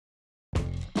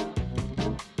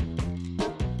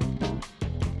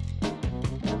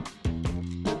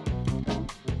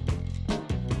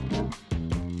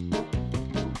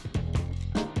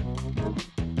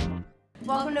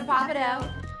Welcome to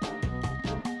Pappadeaux.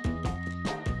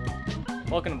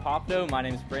 Welcome to Pappadeaux. My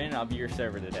name is Brandon. I'll be your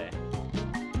server today.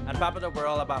 At Pappadeaux, we're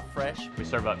all about fresh. We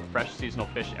serve up fresh seasonal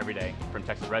fish every day, from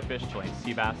Texas redfish, Chilean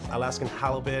sea bass, Alaskan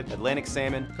halibut, Atlantic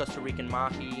salmon, Costa Rican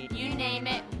mahi. You name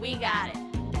it, we got it.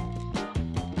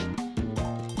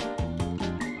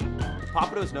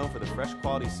 Pappadeaux is known for the fresh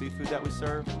quality seafood that we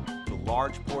serve, the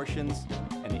large portions,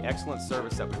 and the excellent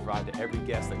service that we provide to every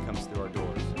guest that comes through our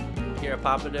doors. Here at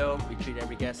Pappadeaux, we treat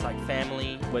every guest like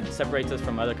family. What separates us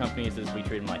from other companies is we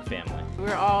treat them like family.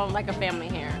 We're all like a family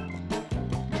here.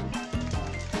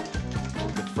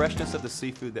 The freshness of the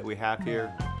seafood that we have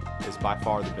here is by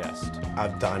far the best.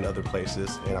 I've dined other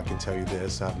places, and I can tell you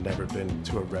this, I've never been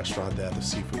to a restaurant that the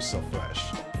seafood is so fresh.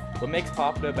 What makes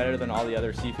Pappadeaux better than all the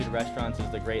other seafood restaurants is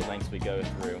the great lengths we go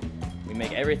through. We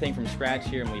make everything from scratch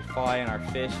here, and we fly in our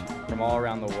fish from all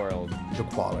around the world. The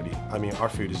quality, I mean, our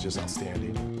food is just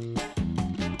outstanding.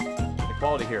 The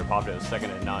quality here at Pappadeaux is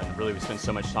second to none. Really, we spend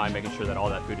so much time making sure that all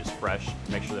that food is fresh,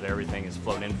 to make sure that everything is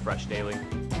flown in fresh daily.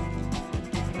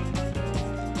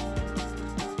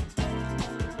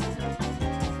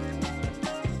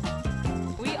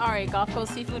 We are a Gulf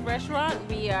Coast seafood restaurant.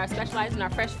 We are specialized in our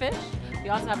fresh fish. We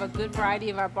also have a good variety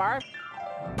of our bar.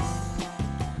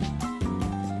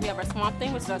 We have our Swamp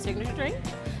Thing, which is our signature drink.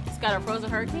 It's got our frozen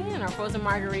hurricane and our frozen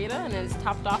margarita, and then it's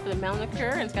topped off with a melon liqueur,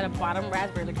 and it's got a bottom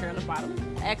raspberry liqueur on the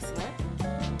bottom. Excellent.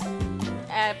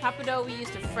 At Pappadeaux, we use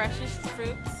the freshest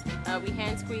fruits. We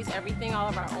hand squeeze everything, all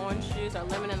of our orange juice, our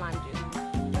lemon and lime juice.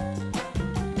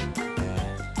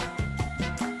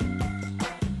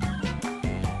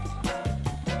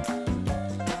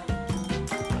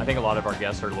 I think a lot of our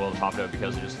guests are loyal to Pappadeaux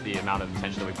because of just the amount of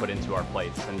attention that we put into our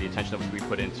plates and the attention that we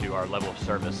put into our level of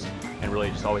service, and really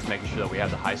just always making sure that we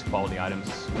have the highest quality items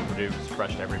produced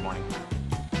fresh every morning.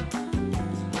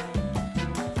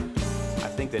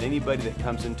 I think that anybody that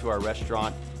comes into our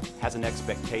restaurant has an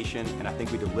expectation, and I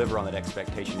think we deliver on that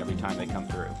expectation every time they come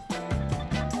through.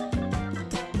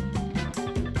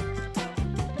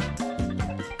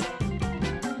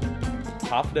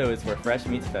 Pappadeaux is where fresh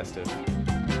meets festive.